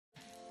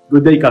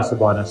Good day,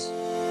 Cebuanas.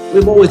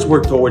 We've always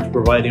worked towards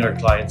providing our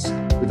clients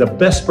with the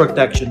best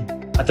protection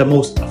at the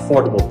most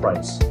affordable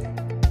price.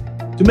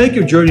 To make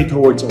your journey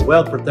towards a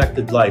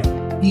well-protected life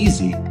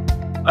easy,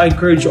 I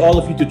encourage all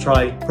of you to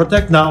try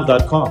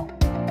ProtectNow.com.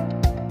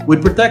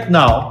 With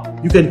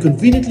ProtectNow, you can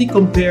conveniently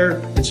compare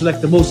and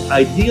select the most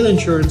ideal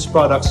insurance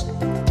products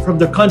from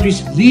the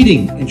country's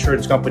leading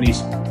insurance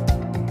companies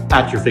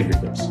at your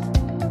fingertips.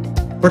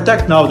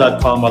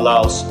 ProtectNow.com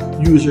allows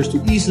users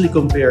to easily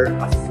compare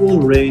a full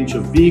range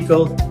of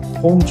vehicle,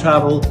 home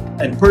travel,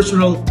 and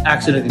personal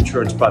accident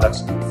insurance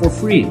products for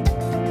free.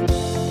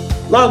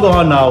 Log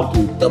on now to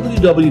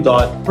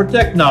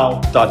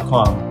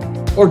www.protectnow.com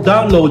or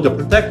download the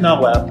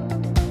ProtectNow app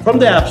from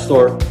the App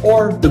Store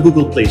or the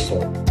Google Play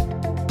Store.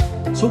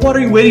 So what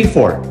are you waiting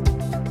for?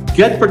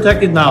 Get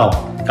protected now,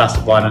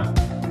 Cebuana.